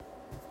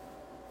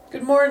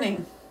Good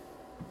morning.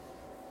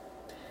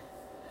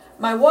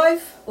 My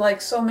wife, like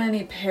so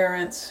many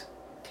parents,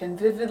 can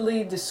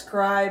vividly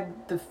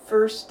describe the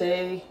first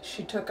day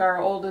she took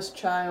our oldest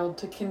child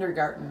to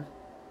kindergarten.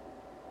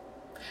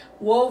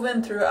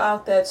 Woven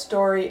throughout that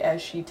story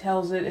as she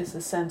tells it is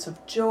a sense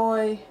of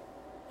joy,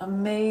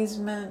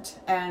 amazement,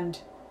 and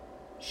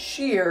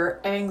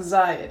sheer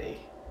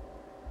anxiety.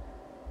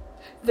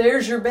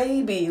 There's your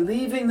baby,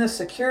 leaving the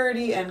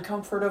security and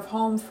comfort of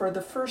home for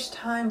the first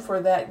time for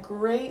that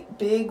great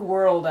big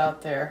world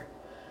out there.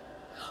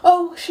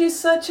 Oh, she's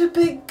such a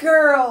big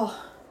girl.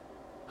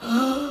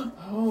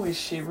 Oh, is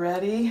she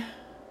ready?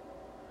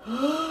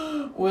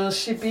 Will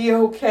she be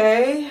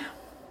okay?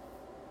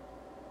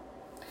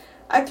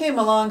 I came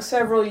along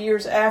several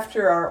years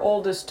after our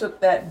oldest took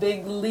that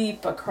big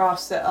leap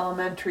across the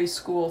elementary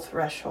school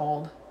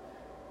threshold.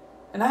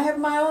 And I have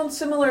my own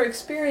similar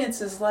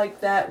experiences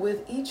like that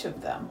with each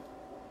of them.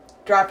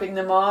 Dropping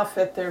them off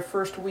at their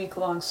first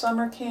week-long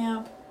summer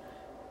camp,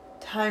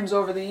 times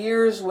over the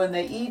years when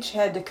they each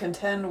had to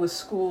contend with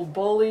school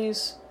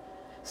bullies,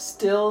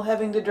 still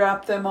having to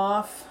drop them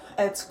off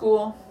at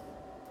school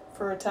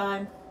for a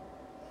time,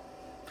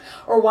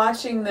 or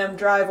watching them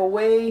drive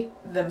away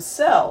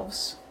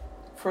themselves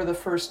for the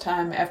first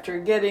time after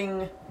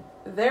getting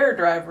their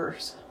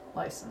driver's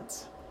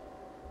license.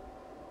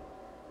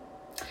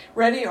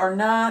 Ready or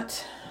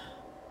not,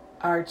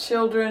 our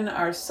children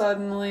are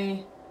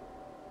suddenly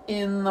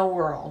in the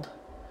world.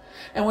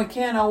 And we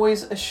can't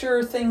always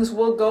assure things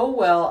will go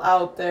well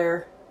out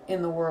there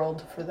in the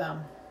world for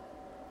them.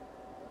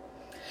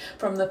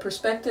 From the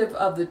perspective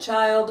of the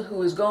child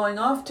who is going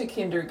off to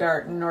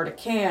kindergarten or to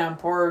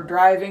camp or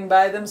driving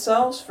by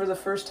themselves for the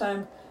first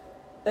time,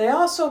 they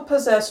also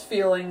possess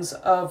feelings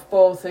of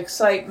both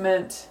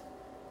excitement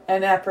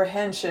and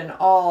apprehension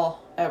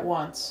all at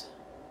once.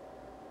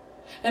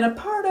 And a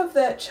part of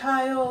that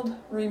child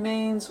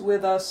remains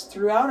with us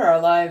throughout our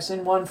lives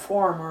in one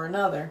form or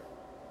another.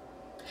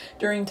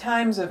 During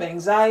times of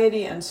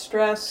anxiety and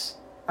stress,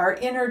 our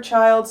inner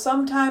child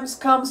sometimes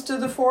comes to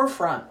the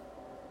forefront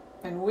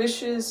and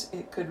wishes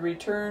it could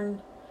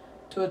return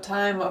to a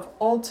time of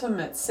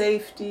ultimate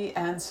safety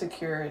and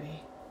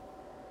security.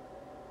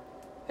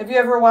 Have you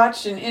ever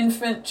watched an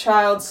infant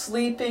child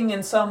sleeping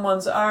in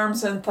someone's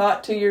arms and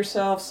thought to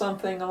yourself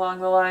something along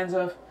the lines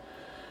of,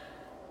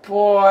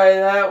 "Boy,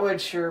 that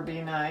would sure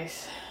be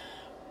nice.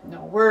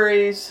 No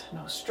worries,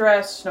 no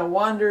stress, no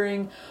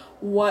wondering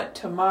what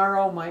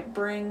tomorrow might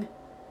bring.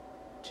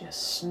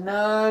 Just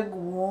snug,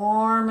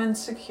 warm, and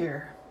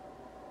secure."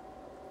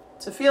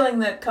 It's a feeling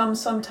that comes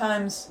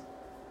sometimes,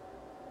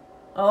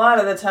 a lot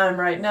of the time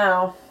right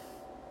now,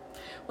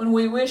 when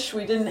we wish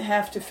we didn't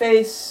have to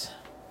face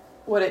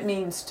what it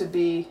means to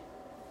be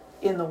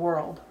in the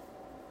world.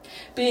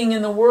 Being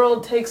in the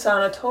world takes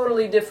on a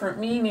totally different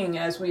meaning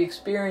as we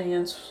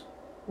experience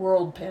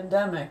world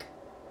pandemic.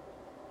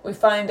 We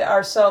find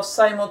ourselves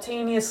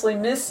simultaneously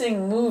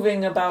missing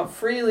moving about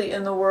freely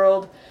in the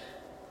world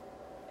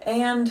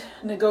and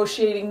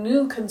negotiating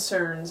new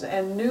concerns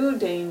and new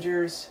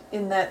dangers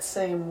in that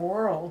same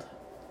world.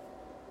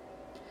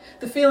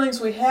 The feelings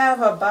we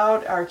have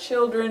about our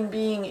children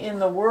being in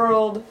the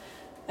world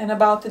and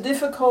about the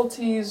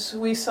difficulties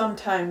we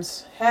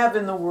sometimes have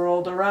in the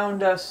world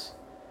around us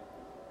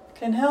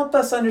can help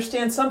us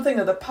understand something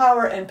of the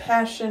power and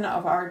passion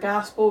of our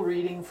gospel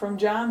reading from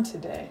John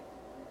today.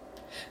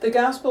 The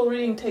gospel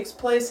reading takes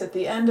place at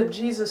the end of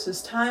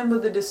Jesus' time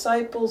with the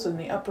disciples in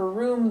the upper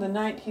room the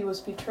night he was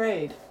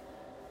betrayed.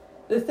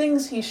 The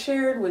things he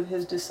shared with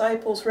his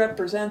disciples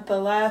represent the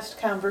last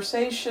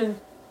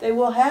conversation they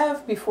will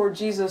have before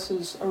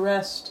Jesus'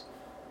 arrest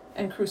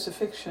and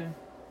crucifixion.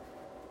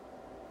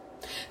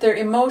 Their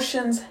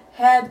emotions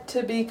had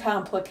to be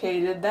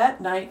complicated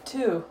that night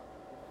too.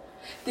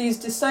 These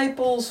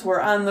disciples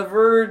were on the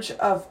verge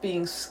of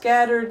being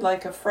scattered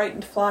like a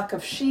frightened flock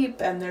of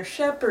sheep, and their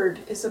shepherd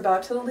is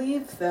about to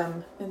leave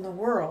them in the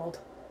world.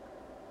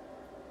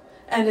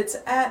 And it's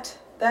at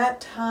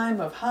that time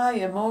of high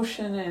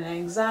emotion and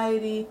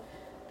anxiety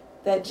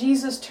that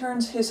Jesus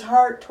turns his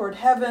heart toward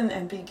heaven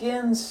and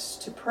begins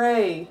to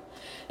pray.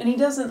 And he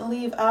doesn't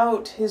leave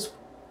out his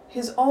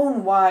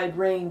own wide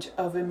range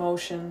of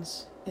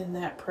emotions in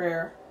that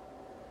prayer.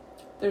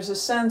 There's a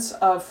sense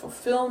of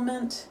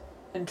fulfillment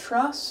and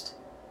trust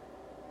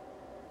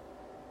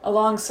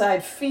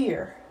alongside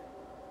fear.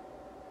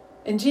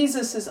 And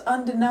Jesus is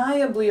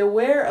undeniably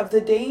aware of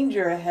the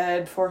danger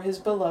ahead for his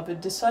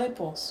beloved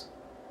disciples.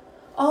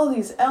 All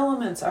these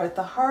elements are at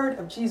the heart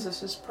of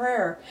Jesus'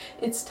 prayer.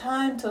 It's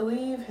time to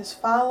leave his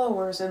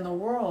followers in the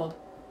world.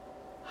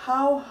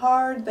 How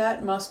hard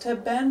that must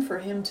have been for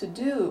him to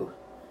do.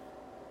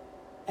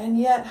 And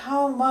yet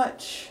how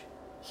much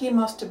he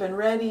must have been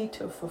ready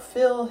to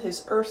fulfill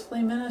his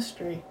earthly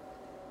ministry.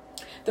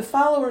 The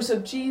followers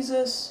of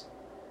Jesus,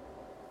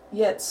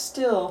 yet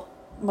still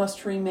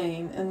must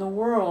remain in the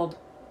world,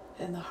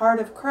 and the heart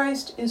of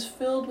Christ is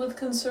filled with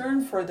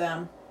concern for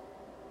them,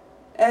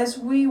 as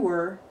we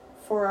were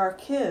for our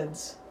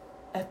kids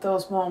at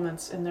those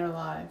moments in their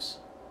lives.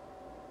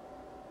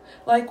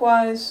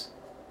 Likewise,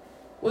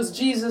 was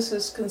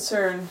Jesus'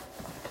 concern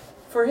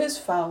for his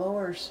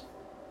followers.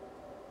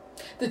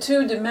 The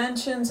two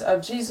dimensions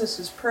of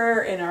Jesus'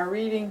 prayer in our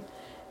reading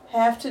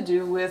have to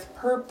do with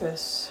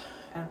purpose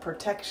and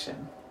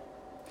protection.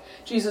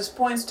 Jesus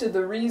points to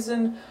the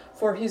reason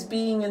for his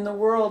being in the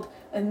world,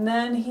 and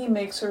then he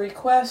makes a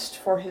request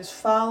for his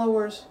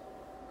followers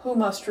who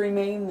must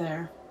remain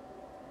there.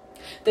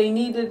 They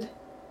needed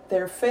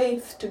their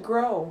faith to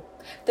grow.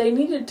 They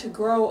needed to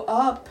grow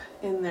up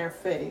in their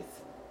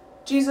faith.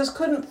 Jesus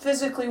couldn't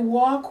physically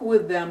walk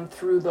with them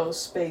through those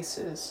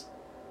spaces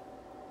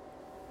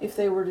if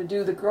they were to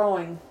do the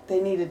growing they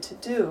needed to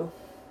do.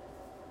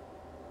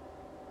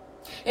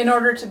 In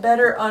order to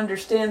better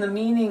understand the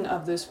meaning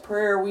of this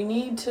prayer, we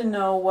need to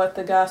know what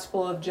the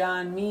Gospel of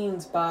John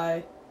means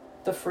by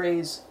the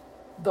phrase,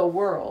 the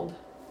world,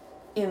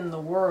 in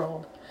the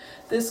world.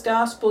 This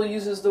Gospel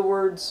uses the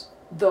words,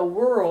 the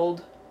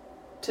world,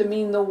 to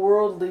mean the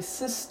worldly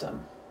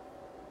system.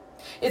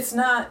 It's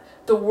not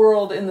the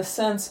world in the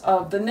sense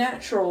of the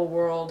natural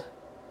world,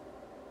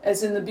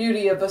 as in the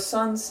beauty of a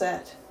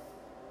sunset.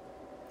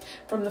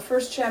 From the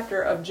first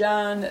chapter of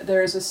John,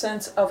 there is a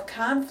sense of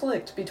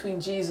conflict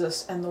between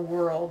Jesus and the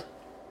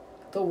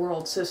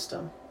world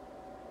system.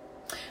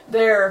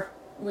 There,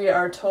 we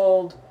are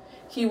told,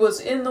 he was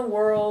in the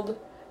world,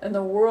 and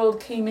the world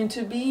came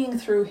into being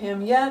through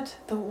him, yet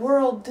the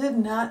world did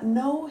not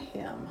know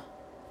him.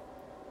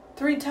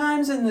 3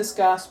 times in this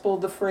gospel,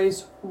 the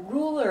phrase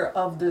ruler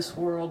of this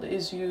world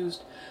is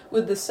used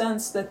with the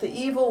sense that the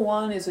evil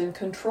one is in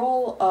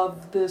control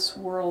of this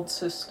world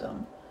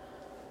system.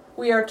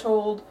 We are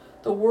told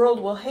the world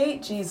will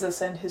hate Jesus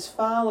and his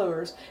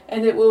followers,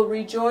 and it will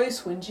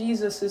rejoice when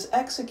Jesus is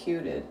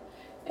executed.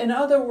 In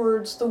other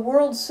words, the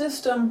world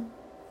system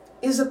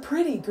is a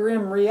pretty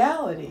grim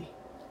reality.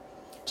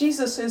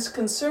 Jesus is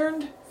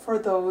concerned for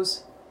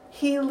those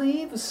he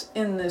leaves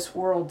in this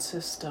world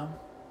system.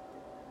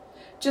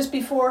 Just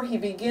before he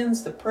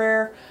begins the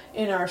prayer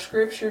in our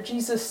scripture,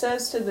 Jesus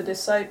says to the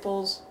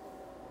disciples,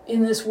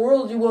 "In this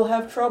world you will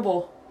have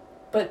trouble,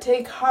 but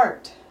take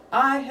heart,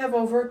 I have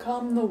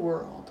overcome the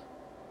world."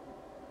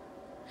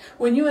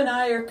 When you and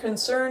I are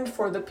concerned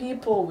for the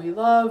people we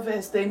love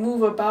as they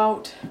move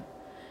about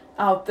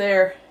out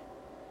there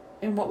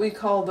in what we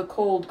call the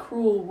cold,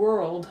 cruel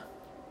world,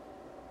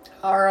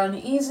 our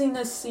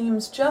uneasiness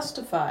seems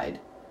justified.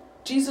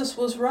 Jesus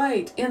was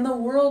right. In the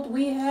world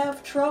we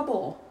have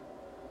trouble.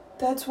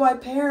 That's why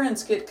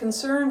parents get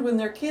concerned when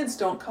their kids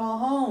don't call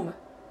home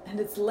and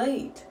it's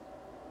late.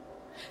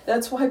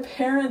 That's why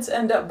parents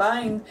end up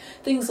buying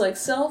things like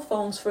cell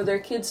phones for their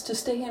kids to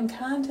stay in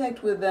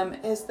contact with them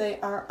as they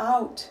are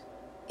out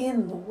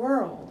in the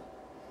world.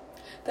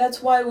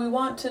 That's why we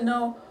want to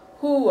know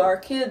who our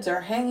kids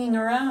are hanging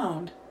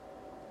around.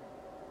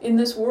 In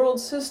this world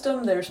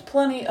system, there's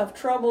plenty of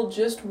trouble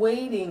just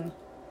waiting,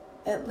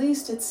 at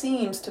least it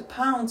seems, to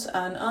pounce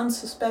on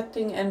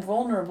unsuspecting and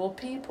vulnerable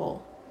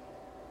people.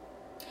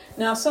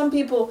 Now, some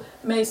people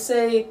may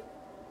say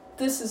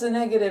this is a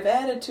negative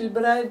attitude,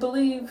 but I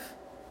believe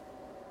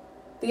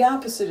the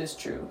opposite is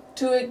true.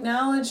 To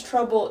acknowledge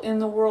trouble in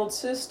the world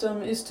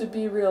system is to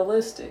be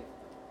realistic,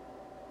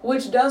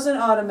 which doesn't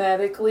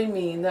automatically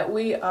mean that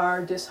we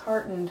are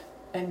disheartened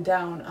and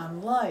down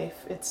on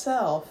life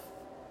itself.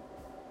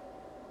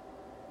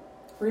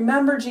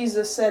 Remember,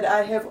 Jesus said,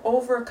 "I have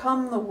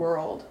overcome the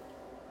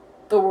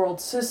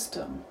world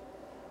system,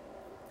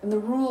 and the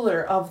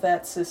ruler of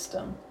that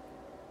system."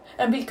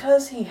 And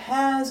because he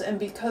has, and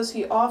because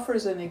he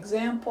offers an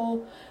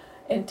example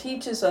and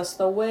teaches us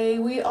the way,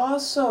 we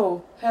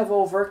also have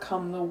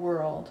overcome the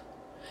world.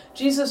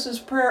 Jesus'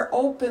 prayer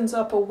opens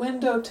up a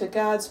window to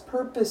God's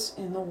purpose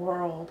in the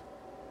world.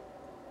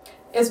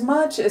 As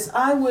much as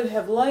I would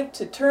have liked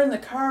to turn the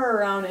car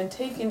around and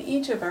taken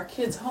each of our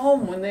kids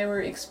home when they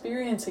were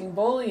experiencing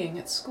bullying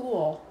at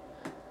school,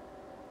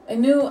 I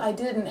knew I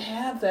didn't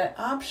have that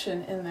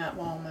option in that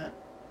moment.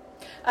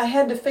 I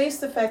had to face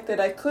the fact that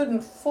I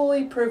couldn't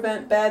fully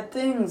prevent bad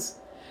things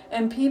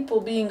and people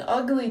being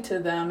ugly to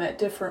them at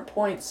different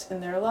points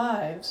in their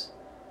lives.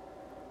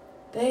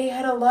 They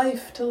had a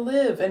life to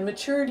live and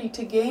maturity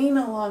to gain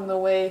along the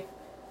way,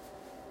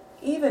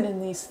 even in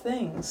these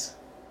things.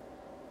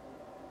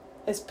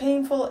 As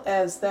painful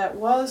as that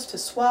was to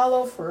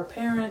swallow for a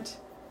parent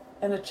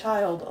and a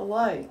child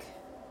alike.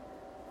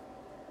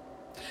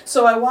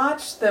 So I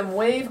watched them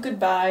wave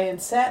goodbye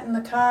and sat in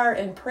the car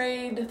and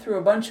prayed through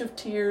a bunch of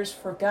tears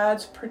for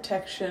God's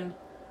protection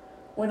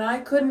when I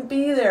couldn't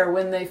be there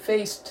when they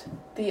faced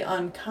the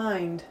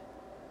unkind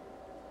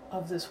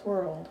of this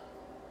world.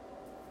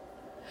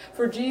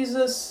 For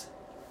Jesus,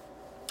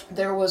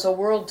 there was a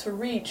world to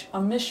reach,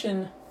 a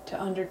mission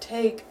to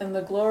undertake, and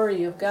the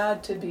glory of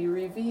God to be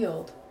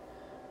revealed.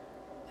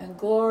 And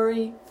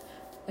glory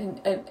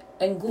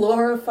and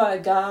glorify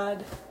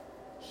God,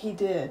 he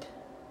did.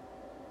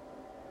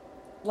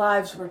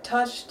 Lives were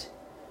touched,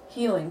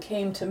 healing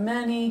came to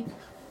many,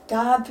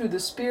 God through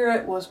the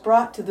Spirit was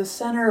brought to the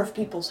center of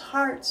people's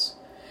hearts,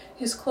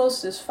 his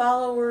closest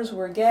followers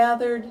were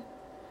gathered,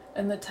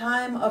 and the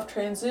time of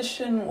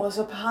transition was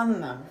upon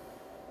them.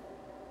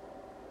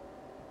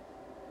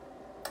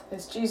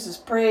 As Jesus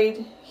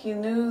prayed, he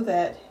knew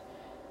that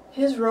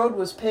his road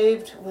was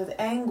paved with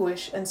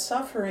anguish and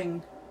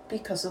suffering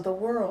because of the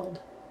world.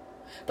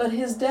 But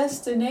his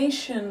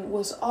destination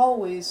was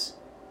always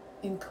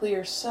in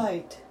clear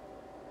sight.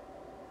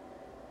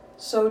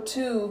 So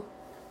too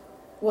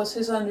was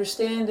his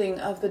understanding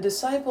of the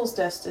disciples'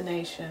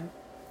 destination.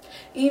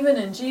 Even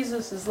in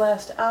Jesus'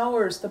 last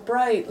hours, the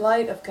bright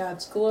light of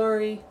God's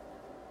glory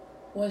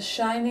was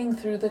shining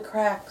through the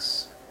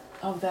cracks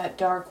of that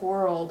dark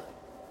world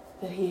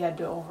that he had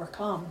to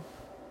overcome.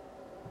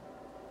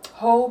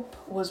 Hope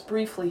was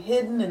briefly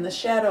hidden in the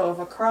shadow of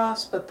a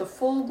cross, but the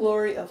full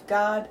glory of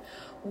God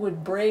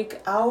would break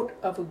out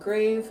of a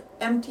grave,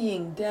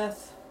 emptying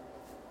death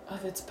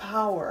of its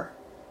power.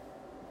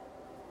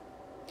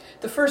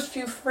 The first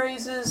few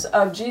phrases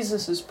of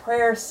Jesus'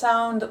 prayer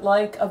sound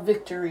like a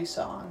victory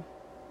song.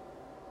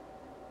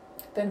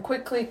 Then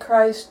quickly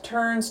Christ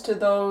turns to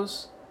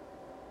those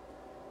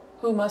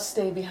who must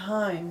stay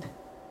behind.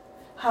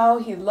 How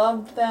he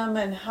loved them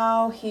and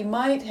how he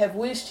might have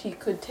wished he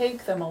could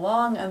take them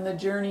along on the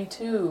journey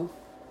too.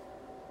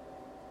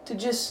 To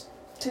just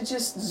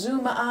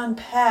zoom on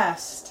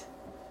past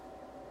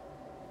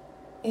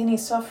any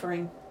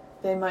suffering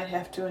they might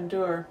have to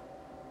endure.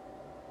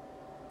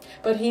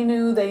 But he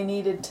knew they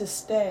needed to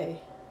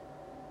stay.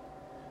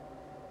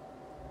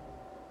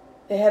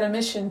 They had a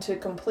mission to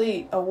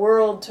complete, a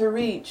world to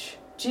reach.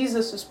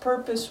 Jesus'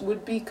 purpose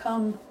would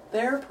become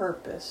their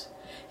purpose.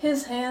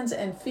 His hands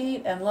and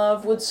feet and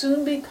love would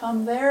soon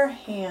become their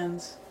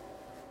hands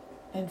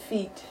and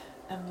feet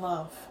and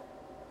love.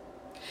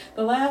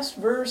 The last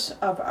verse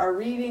of our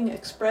reading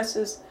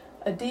expresses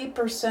a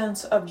deeper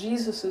sense of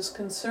Jesus'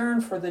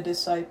 concern for the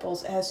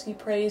disciples as he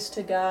prays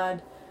to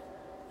God,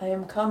 I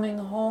am coming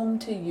home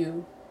to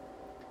you,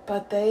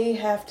 but they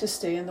have to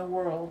stay in the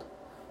world.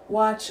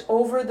 Watch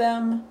over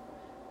them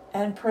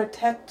and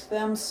protect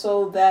them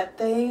so that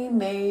they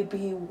may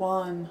be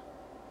one,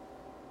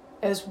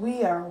 as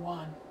we are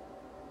one.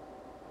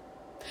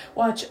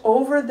 Watch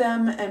over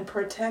them and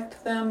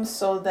protect them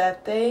so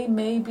that they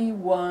may be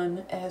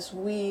one as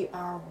we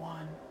are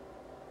one.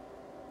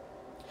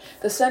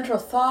 The central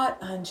thought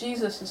on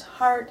Jesus'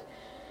 heart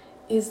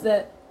is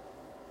that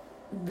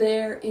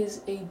there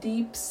is a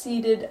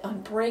deep-seated,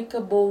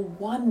 unbreakable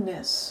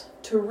oneness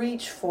to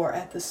reach for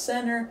at the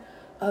center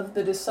of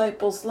the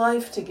disciples'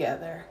 life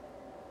together.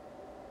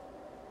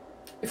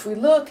 If we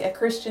look at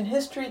Christian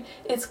history,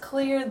 it's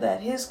clear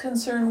that his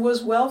concern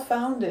was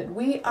well-founded.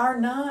 We are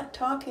not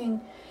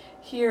talking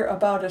here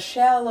about a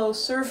shallow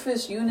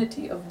surface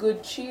unity of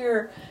good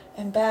cheer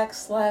and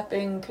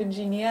backslapping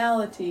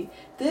congeniality.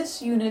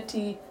 This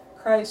unity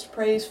Christ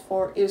prays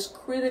for is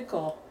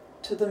critical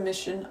to the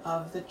mission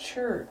of the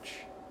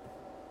church.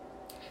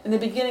 In the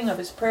beginning of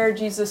his prayer,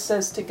 Jesus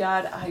says to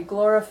God, I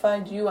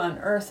glorified you on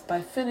earth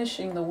by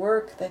finishing the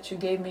work that you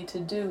gave me to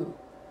do.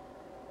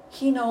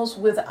 He knows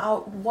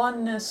without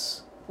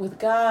oneness with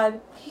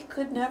God, he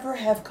could never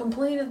have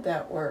completed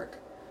that work.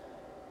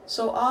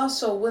 So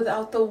also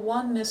without the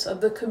oneness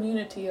of the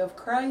community of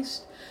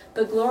Christ,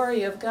 the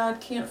glory of God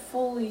can't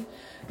fully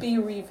be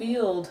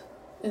revealed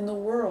in the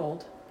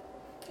world.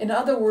 In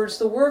other words,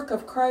 the work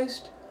of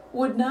Christ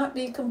would not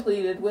be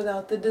completed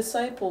without the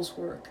disciples'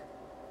 work,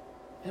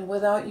 and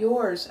without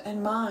yours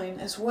and mine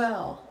as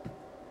well.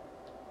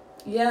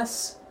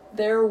 Yes,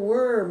 there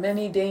were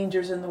many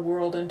dangers in the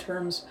world in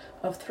terms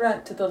of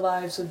threat to the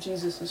lives of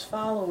Jesus'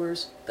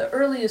 followers. The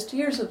earliest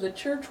years of the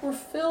church were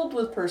filled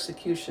with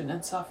persecution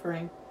and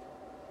suffering.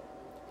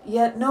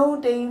 Yet no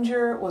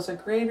danger was a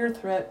greater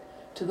threat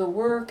to the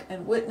work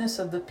and witness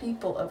of the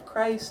people of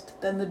Christ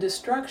than the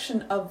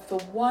destruction of the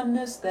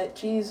oneness that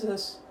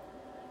Jesus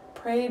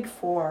prayed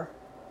for.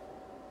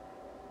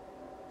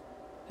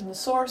 And the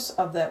source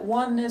of that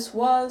oneness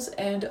was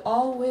and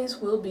always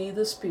will be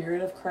the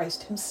Spirit of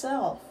Christ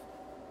himself.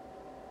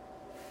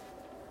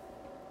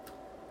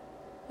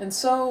 And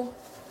so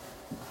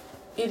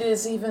it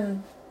is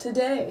even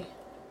today.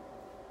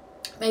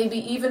 Maybe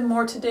even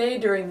more today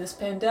during this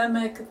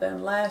pandemic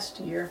than last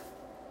year.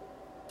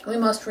 We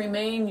must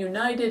remain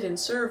united in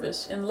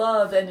service, in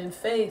love, and in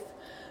faith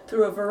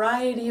through a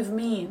variety of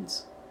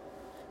means.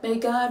 May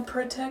God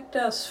protect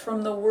us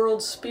from the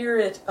world's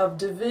spirit of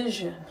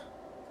division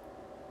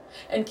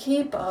and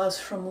keep us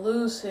from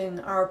losing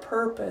our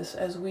purpose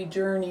as we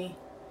journey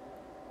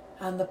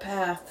on the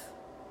path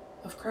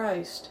of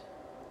Christ.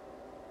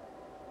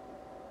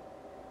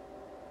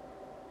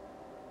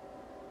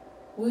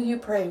 Will you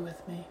pray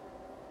with me?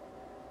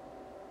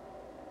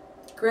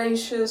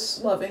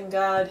 Gracious, loving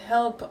God,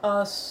 help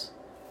us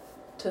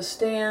to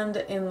stand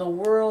in the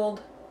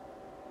world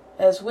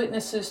as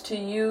witnesses to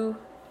you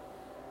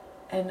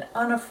and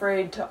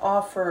unafraid to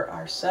offer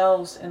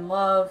ourselves in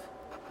love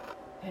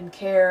and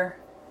care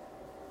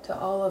to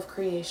all of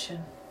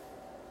creation.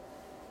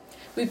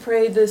 We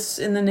pray this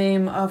in the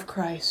name of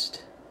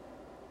Christ,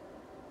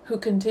 who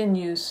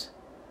continues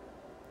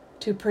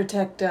to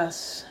protect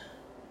us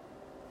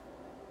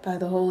by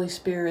the Holy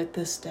Spirit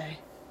this day.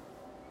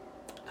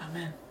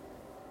 Amen.